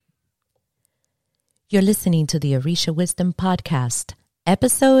You're listening to the Orisha Wisdom Podcast,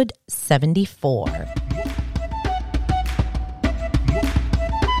 episode 74.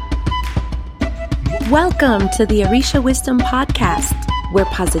 Welcome to the Orisha Wisdom Podcast, where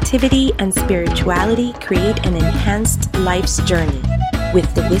positivity and spirituality create an enhanced life's journey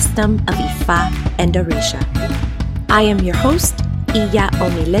with the wisdom of Ifa and Orisha. I am your host, Iya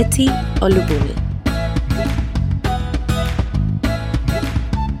Omileti Olubumi.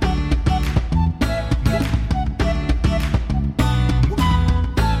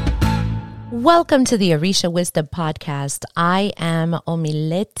 Welcome to the Orisha Wisdom Podcast. I am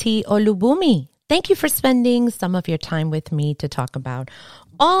Omileti Olubumi. Thank you for spending some of your time with me to talk about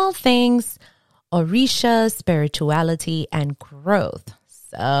all things Orisha, spirituality, and growth.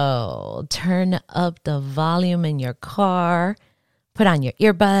 So turn up the volume in your car, put on your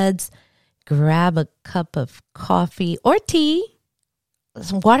earbuds, grab a cup of coffee or tea.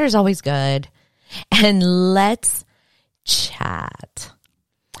 Some water is always good. And let's chat.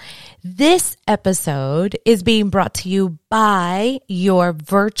 This episode is being brought to you by your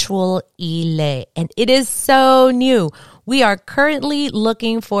virtual Ile, and it is so new. We are currently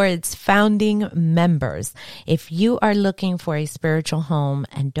looking for its founding members. If you are looking for a spiritual home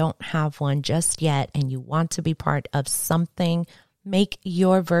and don't have one just yet, and you want to be part of something, make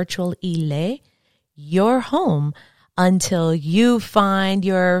your virtual Ile your home until you find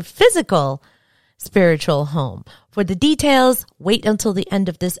your physical spiritual home. For the details, wait until the end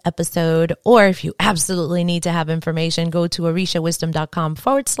of this episode, or if you absolutely need to have information, go to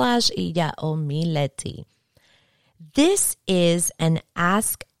orishawisdom.com/Iya Omileti. This is an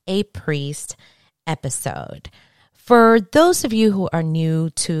Ask a Priest episode. For those of you who are new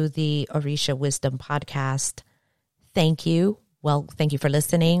to the Orisha Wisdom Podcast, thank you. Well, thank you for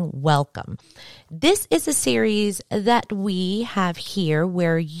listening. Welcome. This is a series that we have here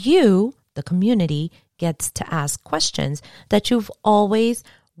where you, the community, gets to ask questions that you've always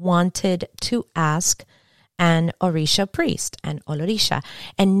wanted to ask an Orisha priest, an Olorisha.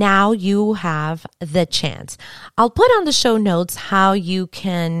 And now you have the chance. I'll put on the show notes how you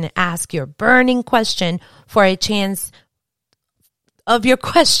can ask your burning question for a chance of your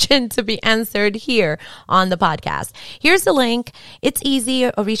question to be answered here on the podcast. Here's the link. It's easy,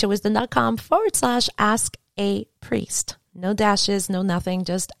 orishawisdom.com/ask a priest. No dashes, no nothing,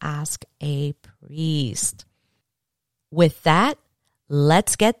 just ask a priest. With that,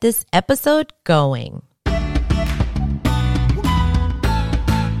 let's get this episode going.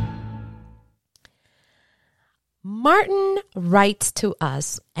 Martin writes to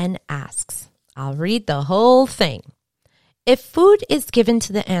us and asks, I'll read the whole thing. If food is given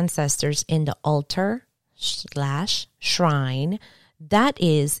to the ancestors in the altar/shrine, that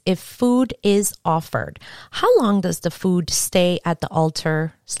is, if food is offered, how long does the food stay at the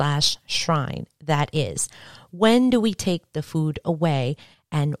altar/shrine? That is, when do we take the food away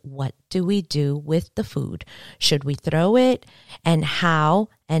and what do we do with the food? Should we throw it, and how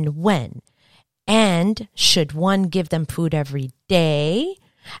and when? And should one give them food every day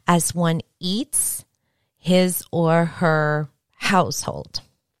as one eats his or her household?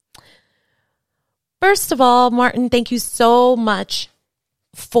 First of all, Martin, thank you so much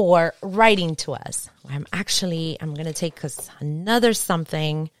for writing to us. I'm going to take because another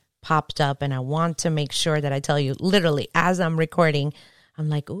something popped up and I want to make sure that I tell you literally as I'm recording. I'm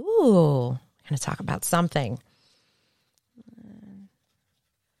like, ooh, I'm going to talk about something.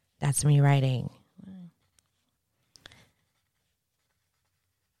 That's me writing.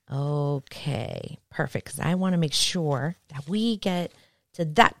 Okay, perfect. Because I want to make sure that we get to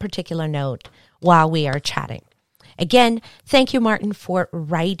that particular note while we are chatting. Again, thank you, Martin, for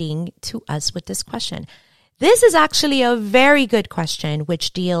writing to us with this question. This is actually a very good question,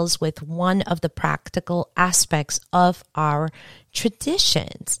 which deals with one of the practical aspects of our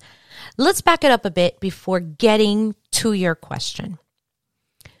traditions. Let's back it up a bit before getting to your question.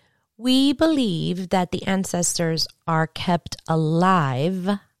 We believe that the ancestors are kept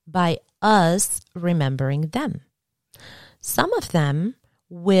alive by us remembering them. Some of them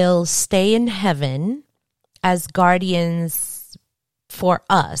will stay in heaven as guardians for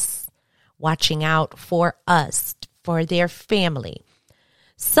us, watching out for us, for their family.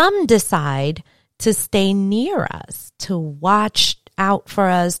 Some decide to stay near us, to watch out for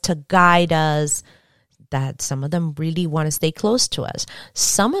us, to guide us, that some of them really want to stay close to us.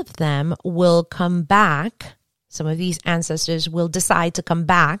 Some of them will come back. Some of these ancestors will decide to come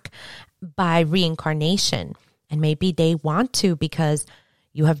back by reincarnation. And maybe they want to because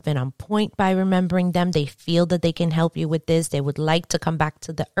you have been on point by remembering them. They feel that they can help you with this. They would like to come back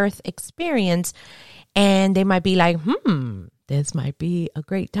to the earth experience. And they might be like, this might be a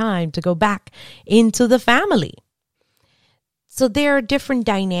great time to go back into the family. So there are different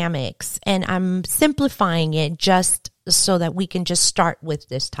dynamics, and I'm simplifying it just so that we can just start with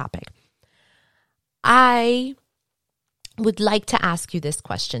this topic. I would like to ask you this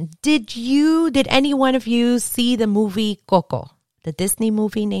question. Did any one of you see the movie Coco? The Disney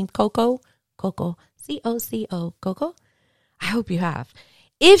movie named Coco? Coco. C-O-C-O. Coco? I hope you have.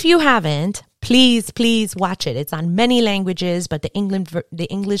 If you haven't, please watch it. It's on many languages, but the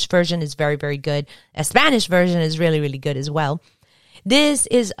English version is very, very good. A Spanish version is really, really good as well. This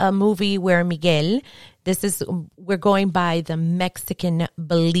is a movie where we're going by the Mexican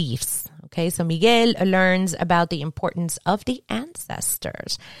beliefs. Okay, so Miguel learns about the importance of the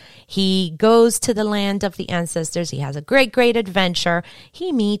ancestors. He goes to the land of the ancestors. He has a great, great adventure.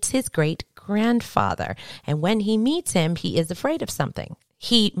 He meets his great-grandfather. And when he meets him, he is afraid of something.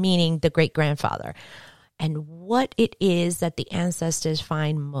 He, meaning the great-grandfather. And what it is that the ancestors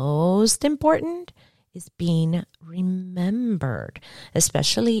find most important is being remembered,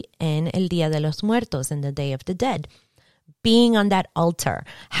 especially in El Día de los Muertos, in the Day of the Dead. Being on that altar,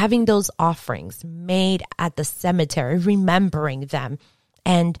 having those offerings made at the cemetery, remembering them,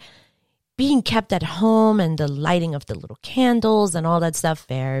 and being kept at home, and the lighting of the little candles and all that stuff,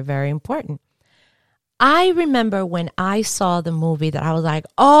 very, very important. I remember when I saw the movie that I was like,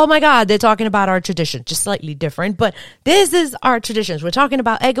 oh my God, they're talking about our tradition, just slightly different, but this is our traditions. We're talking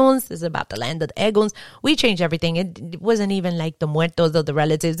about Eguns. This is about the land of the Eguns. We changed everything. It wasn't even like the muertos or the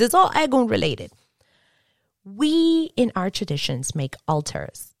relatives. It's all Egun related. We, in our traditions, make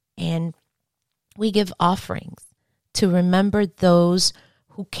altars and we give offerings to remember those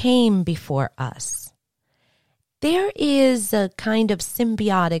who came before us. There is a kind of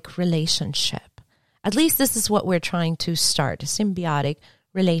symbiotic relationship. At least this is what we're trying to start, a symbiotic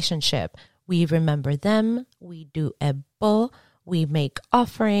relationship. We remember them, we do ebo, we make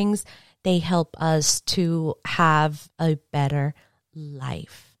offerings. They help us to have a better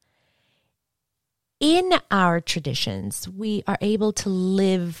life. In our traditions, we are able to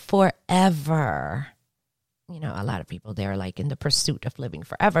live forever. You know, a lot of people, they're like in the pursuit of living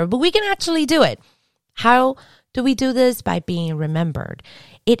forever, but we can actually do it. How do we do this? By being remembered.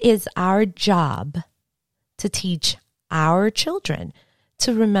 It is our job to teach our children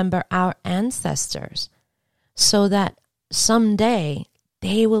to remember our ancestors so that someday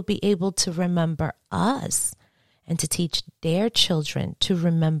they will be able to remember us and to teach their children to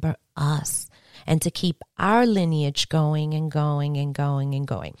remember us and to keep our lineage going and going and going and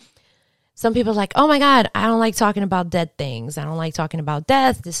going. Some people are like, oh my God, I don't like talking about dead things. I don't like talking about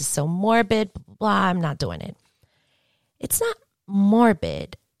death. This is so morbid, blah, blah, blah. I'm not doing it. It's not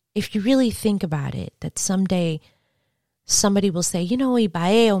morbid if you really think about it, that someday somebody will say, you know,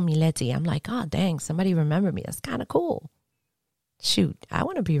 Ibae o Mileti. I'm like, oh, dang, somebody remember me. That's kind of cool. Shoot, I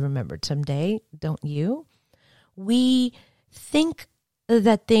want to be remembered someday, don't you? We think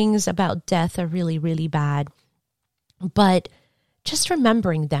that things about death are really, really bad, but just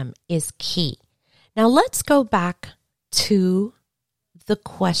remembering them is key. Now let's go back to the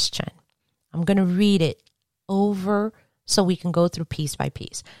question. I'm going to read it over so we can go through piece by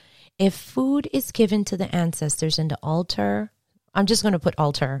piece. If food is given to the ancestors in the altar, I'm just going to put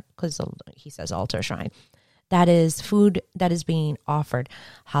altar because he says altar shrine. That is food that is being offered.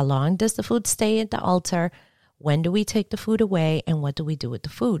 How long does the food stay at the altar? When do we take the food away? And what do we do with the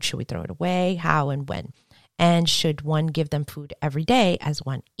food? Should we throw it away? How and when? And should one give them food every day as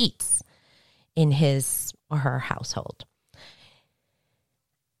one eats in his or her household?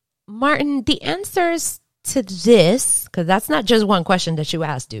 Martin, the answers to this, because that's not just one question that you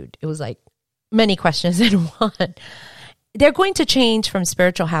asked, dude. It was like many questions in one. They're going to change from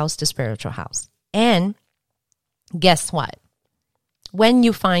spiritual house to spiritual house. And guess what? When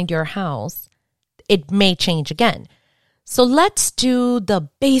you find your house, it may change again. So let's do the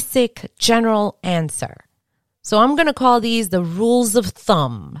basic general answer. So I'm going to call these the rules of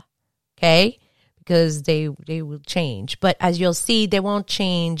thumb, okay? Because they will change. But as you'll see, they won't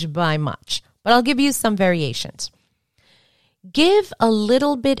change by much. But I'll give you some variations. Give a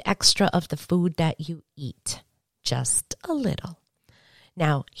little bit extra of the food that you eat. Just a little.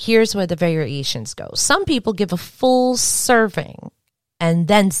 Now, here's where the variations go. Some people give a full serving and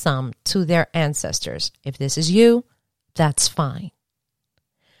then some to their ancestors. If this is you, that's fine.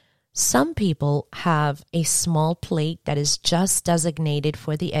 Some people have a small plate that is just designated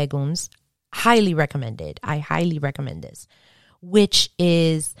for the Eguns. Highly recommended. I highly recommend this, which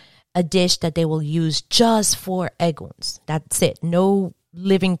is a dish that they will use just for Eguns. That's it. No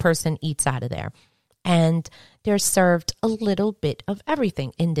living person eats out of there. And they're served a little bit of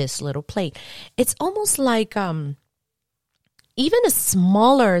everything in this little plate. It's almost like even a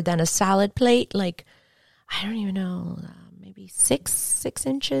smaller than a salad plate, like, I don't even know, maybe six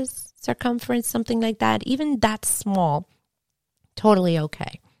inches circumference, something like that. Even that small, totally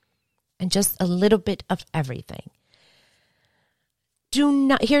okay. And just a little bit of everything.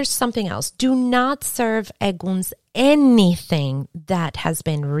 Here's something else. Do not serve eguns anything that has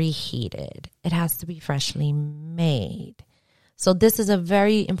been reheated. It has to be freshly made. So this is a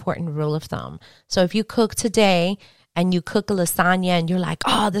very important rule of thumb. So if you cook today and you cook a lasagna and you're like,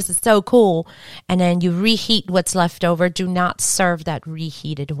 oh, this is so cool, and then you reheat what's left over, do not serve that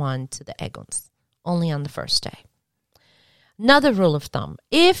reheated one to the eguns. Only on the first day. Another rule of thumb,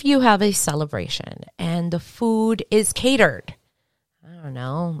 if you have a celebration and the food is catered, I don't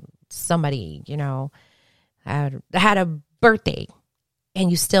know, somebody, had a birthday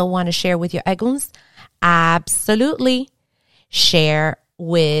and you still want to share with your eguns, absolutely share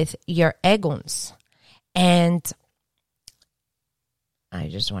with your eguns. And I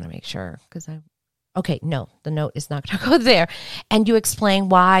just want to make sure the note is not going to go there. And you explain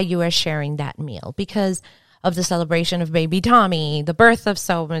why you are sharing that meal, because of the celebration of baby Tommy, the birth of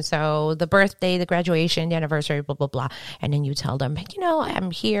so-and-so, the birthday, the graduation, the anniversary, blah, blah, blah. And then you tell them,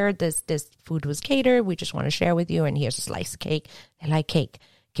 I'm here. This food was catered. We just want to share with you. And here's a slice of cake. They like cake.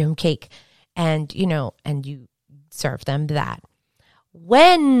 Give them cake. And, and you serve them that.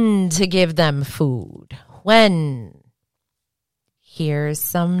 When to give them food? When? Here's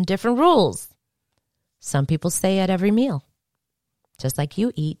some different rules. Some people say at every meal. Just like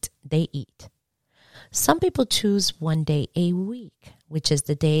you eat, they eat. Some people choose one day a week, which is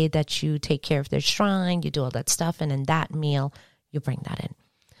the day that you take care of their shrine, you do all that stuff, and in that meal, you bring that in.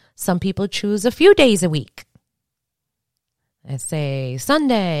 Some people choose a few days a week. Let's say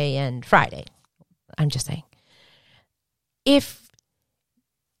Sunday and Friday. I'm just saying.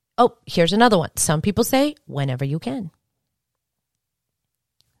 Here's another one. Some people say whenever you can.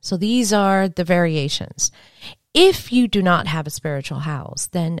 So these are the variations. If you do not have a spiritual house,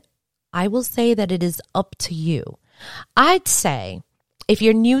 then I will say that it is up to you. I'd say if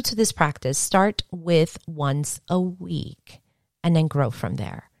you're new to this practice, start with once a week and then grow from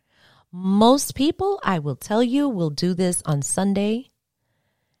there. Most people, I will tell you, will do this on Sunday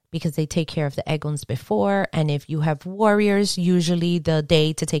because they take care of the eguns before. And if you have warriors, usually the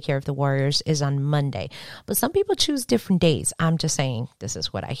day to take care of the warriors is on Monday. But some people choose different days. I'm just saying this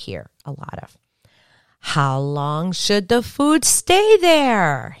is what I hear a lot of. How long should the food stay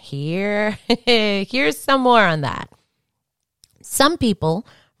there? Here's some more on that. Some people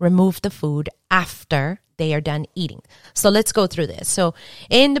remove the food after they are done eating. So let's go through this. So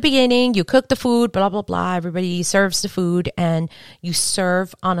in the beginning, you cook the food, blah, blah, blah. Everybody serves the food and you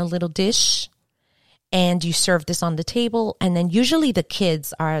serve on a little dish and you serve this on the table. And then usually the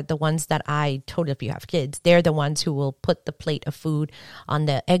kids are the ones that if you have kids, they're the ones who will put the plate of food on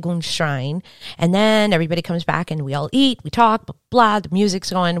the egun shrine. And then everybody comes back and we all eat, we talk, blah, blah, the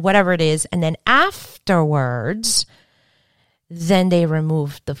music's going, whatever it is. And then afterwards, then they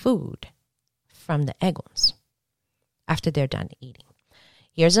remove the food from the eguns after they're done eating.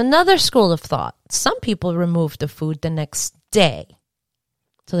 Here's another school of thought. Some people remove the food the next day,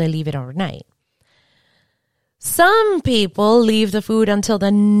 so they leave it overnight. Some people leave the food until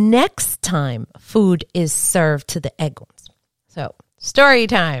the next time food is served to the eguns. So, story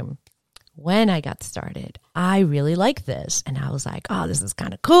time. When I got started, I really liked this. And I was like, oh, this is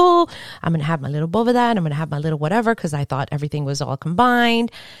kind of cool. I'm going to have my little boba that. I'm going to have my little whatever because I thought everything was all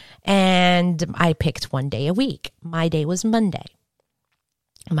combined. And I picked one day a week. My day was Monday.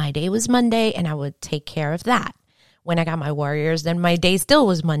 And I would take care of that. When I got my warriors, then my day still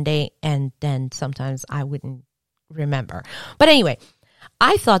was Monday. And then sometimes I wouldn't remember. But anyway,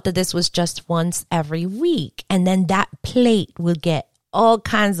 I thought that this was just once every week. And then that plate would get all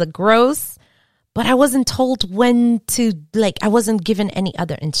kinds of gross, but I wasn't told when to, I wasn't given any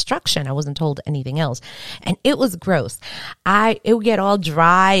other instruction. I wasn't told anything else. And it was gross. It would get all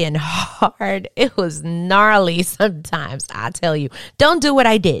dry and hard. It was gnarly sometimes, I tell you. Don't do what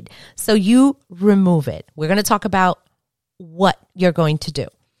I did. So you remove it. We're going to talk about what you're going to do,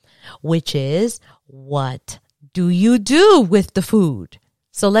 which is what do you do with the food?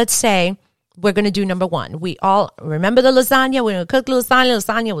 So let's say we're going to do number one. We all remember the lasagna. We're going to cook the lasagna.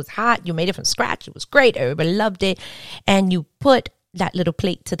 Lasagna was hot. You made it from scratch. It was great. Everybody loved it. And you put that little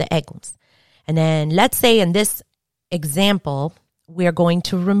plate to the eguns. And then let's say in this example, we're going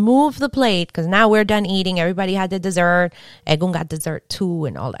to remove the plate because now we're done eating. Everybody had the dessert. Egun got dessert too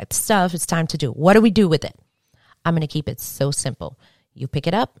and all that stuff. It's time to do. What do we do with it? I'm going to keep it so simple. You pick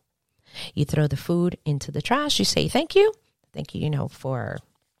it up. You throw the food into the trash. You say, thank you. Thank you, for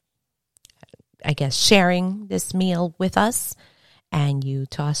sharing this meal with us, and you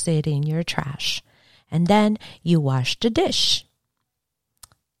toss it in your trash. And then you wash the dish.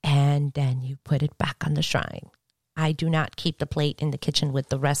 And then you put it back on the shrine. I do not keep the plate in the kitchen with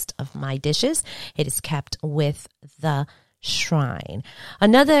the rest of my dishes. It is kept with the shrine.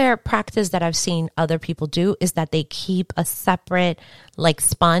 Another practice that I've seen other people do is that they keep a separate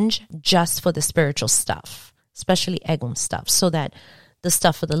sponge just for the spiritual stuff, especially Egun stuff, so that the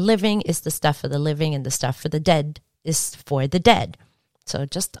stuff for the living is the stuff for the living and the stuff for the dead is for the dead. So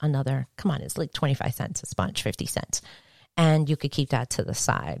just another, it's like 25 cents a sponge, 50 cents. And you could keep that to the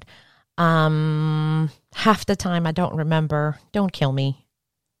side. Half the time I don't remember. Don't kill me.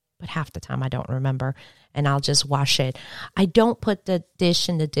 But half the time I don't remember. And I'll just wash it. I don't put the dish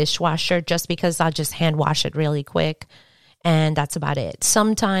in the dishwasher just because I'll just hand wash it really quick. And that's about it.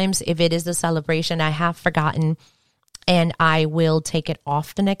 Sometimes if it is a celebration, I have forgotten and I will take it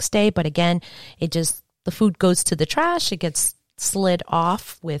off the next day. But again, the food goes to the trash. It gets slid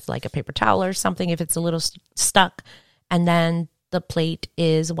off with like a paper towel or something if it's a little stuck. And then the plate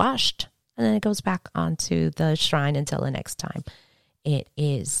is washed. And then it goes back onto the shrine until the next time. It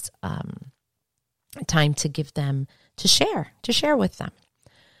is time to give them, to share with them.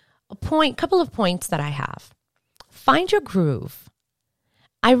 Couple of points that I have. Find your groove.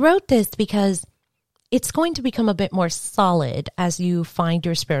 I wrote this because it's going to become a bit more solid as you find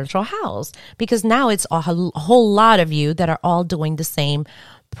your spiritual house, because now it's a whole lot of you that are all doing the same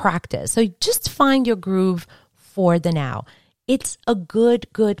practice. So just find your groove for the now. It's a good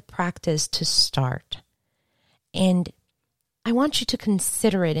practice to start. And I want you to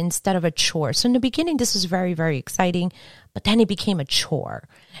consider it instead of a chore. So in the beginning, this was very, very exciting, but then it became a chore.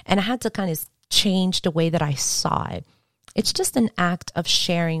 And I had to kind of change the way that I saw it. It's just an act of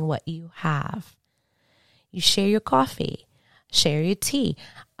sharing what you have. You share your coffee, share your tea,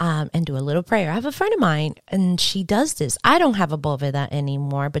 and do a little prayer. I have a friend of mine, and she does this. I don't have a Boveda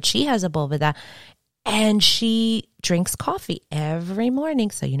anymore, but she has a Boveda, and she drinks coffee every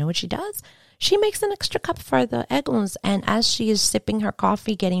morning. So you know what she does? She makes an extra cup for the Eguns, and as she is sipping her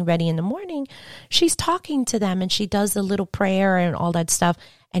coffee, getting ready in the morning, she's talking to them, and she does a little prayer and all that stuff,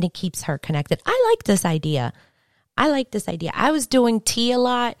 and it keeps her connected. I like this idea. I was doing tea a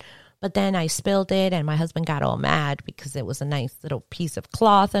lot, but then I spilled it, and my husband got all mad because it was a nice little piece of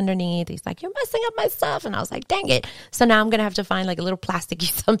cloth underneath. He's like, "You're messing up my stuff." And I was like, dang it. So now I'm going to have to find like a little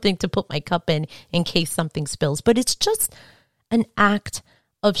plasticky something to put my cup in case something spills. But it's just an act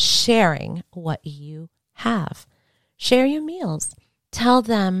of sharing what you have. Share your meals. Tell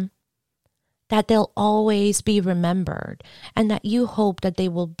them that they'll always be remembered and that you hope that they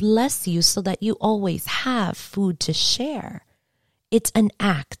will bless you so that you always have food to share. It's an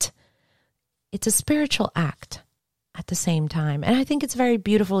act. It's a spiritual act at the same time. And I think it's very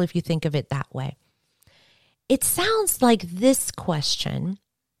beautiful if you think of it that way. It sounds like this question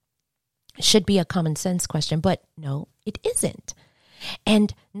should be a common sense question, but no, it isn't.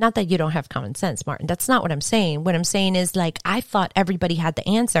 And not that you don't have common sense, Martin. That's not what I'm saying. What I'm saying is I thought everybody had the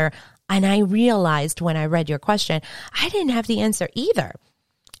answer. And I realized when I read your question, I didn't have the answer either.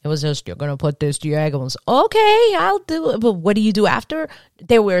 It was just, you're going to put this to your Eguns. Okay, I'll do it. But what do you do after?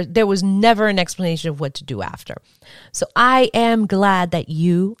 There was never an explanation of what to do after. So I am glad that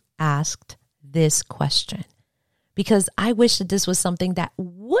you asked this question, because I wish that this was something that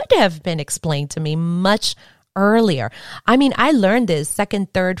would have been explained to me much earlier. I mean, I learned this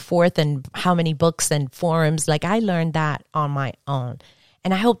second, third, fourth, and how many books and forums. I learned that on my own.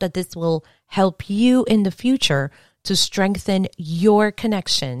 And I hope that this will help you in the future to strengthen your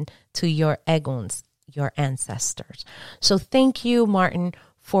connection to your Eguns, your ancestors. So thank you, Martin,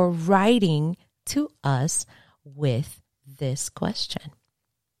 for writing to us with this question.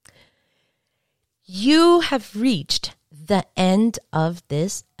 You have reached the end of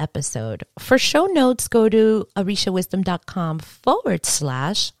this episode. For show notes, go to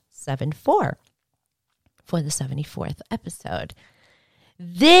orishawisdom.com/74 for the 74th episode.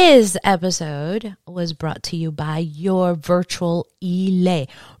 This episode was brought to you by your virtual Ile.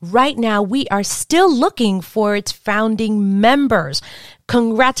 Right now, we are still looking for its founding members.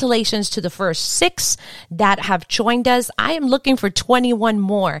 Congratulations to the first 6 that have joined us. I am looking for 21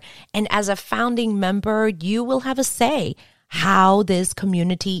 more. And as a founding member, you will have a say how this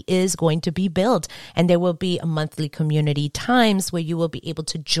community is going to be built. And there will be a monthly community times where you will be able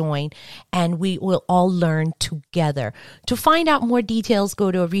to join and we will all learn together. To find out more details,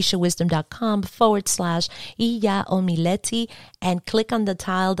 go to orishawisdom.com/Iya Omileti and click on the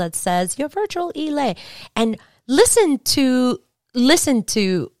tile that says your virtual Ile and listen to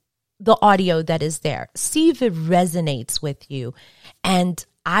the audio that is there. See if it resonates with you. And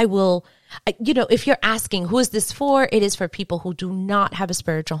I will if you're asking who is this for, it is for people who do not have a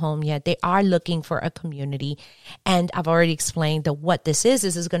spiritual home yet. They are looking for a community. And I've already explained that what this is.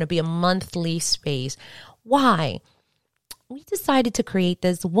 This is going to be a monthly space. Why? We decided to create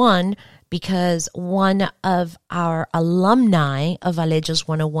this one because one of our alumni of Alejos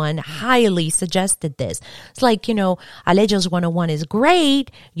 101 highly suggested this. It's like, Alejos 101 is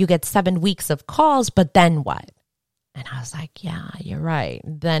great. You get 7 weeks of calls, but then what? And I was like, yeah, you're right.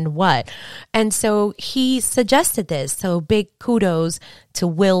 Then what? And so he suggested this. So big kudos to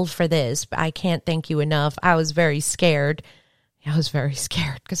Will for this. I can't thank you enough. I was very scared. Because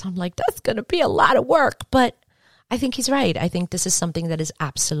I'm like, that's going to be a lot of work. But I think he's right. I think this is something that is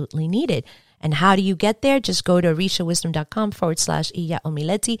absolutely needed. And how do you get there? Just go to orishawisdom.com/Iya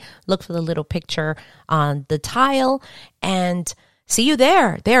Omileti. Look for the little picture on the tile and see you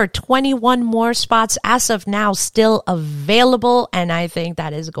there. There are 21 more spots as of now still available. And I think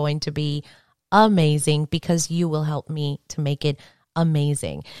that is going to be amazing because you will help me to make it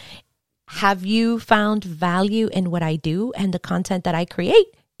amazing. Have you found value in what I do and the content that I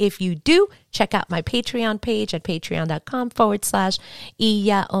create? If you do, check out my Patreon page at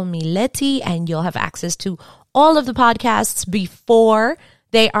patreon.com/Iya Omileti, and you'll have access to all of the podcasts before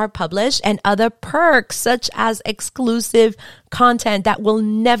they are published and other perks such as exclusive content that will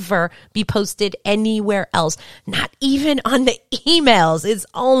never be posted anywhere else, not even on the emails. It's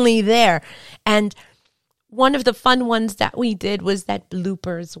only there. And one of the fun ones that we did was that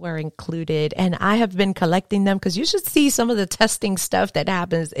bloopers were included, and I have been collecting them because you should see some of the testing stuff that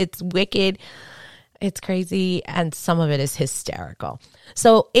happens. It's wicked, it's crazy, and some of it is hysterical.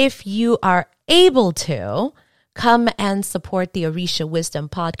 So if you are able to, come and support the Orisha Wisdom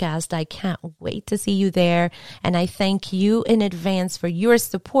podcast. I can't wait to see you there. And I thank you in advance for your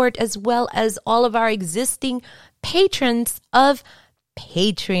support, as well as all of our existing patrons of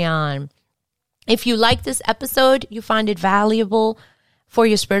Patreon. If you like this episode, you find it valuable for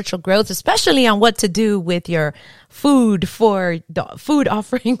your spiritual growth, especially on what to do with your food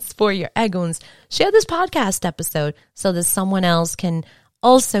offerings for your eguns, share this podcast episode so that someone else can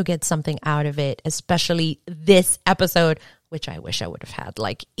also get something out of it, especially this episode, which I wish I would have had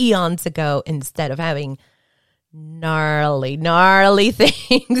like eons ago instead of having gnarly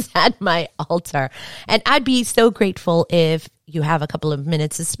things at my altar. And I'd be so grateful if you have a couple of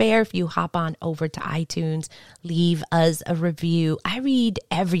minutes to spare, if you hop on over to iTunes, leave us a review. I read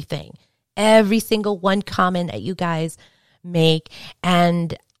everything, every single one comment that you guys make.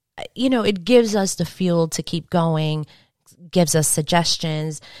 And, it gives us the fuel to keep going, gives us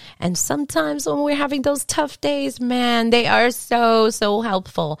suggestions. And sometimes when we're having those tough days, man, they are so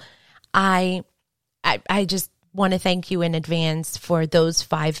helpful. I just want to thank you in advance for those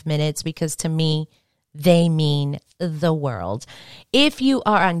 5 minutes, because to me, they mean the world. If you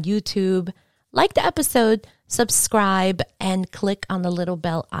are on YouTube, like the episode, subscribe, and click on the little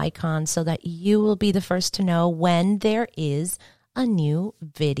bell icon so that you will be the first to know when there is a new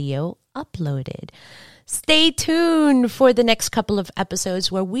video uploaded. Stay tuned for the next couple of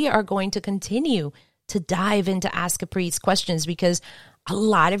episodes where we are going to continue to dive into Ask a Priest questions, because a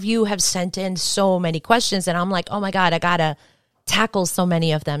lot of you have sent in so many questions and I'm like, oh my God, I gotta tackle so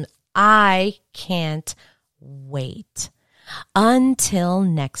many of them. I can't wait. Until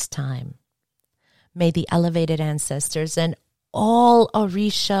next time, may the elevated ancestors and all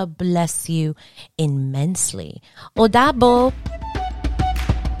Orisha bless you immensely. Odabo.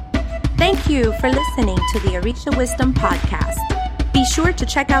 Thank you for listening to the Orisha Wisdom Podcast. Be sure to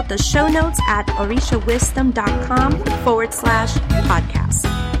check out the show notes at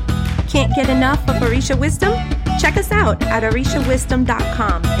orishawisdom.com/podcast. Can't get enough of Orisha Wisdom? Check us out at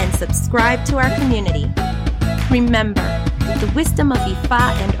orishawisdom.com and subscribe to our community. Remember, the wisdom of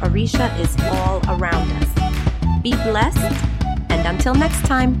Ifa and Orisha is all around us. Be blessed, and until next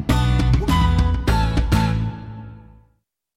time.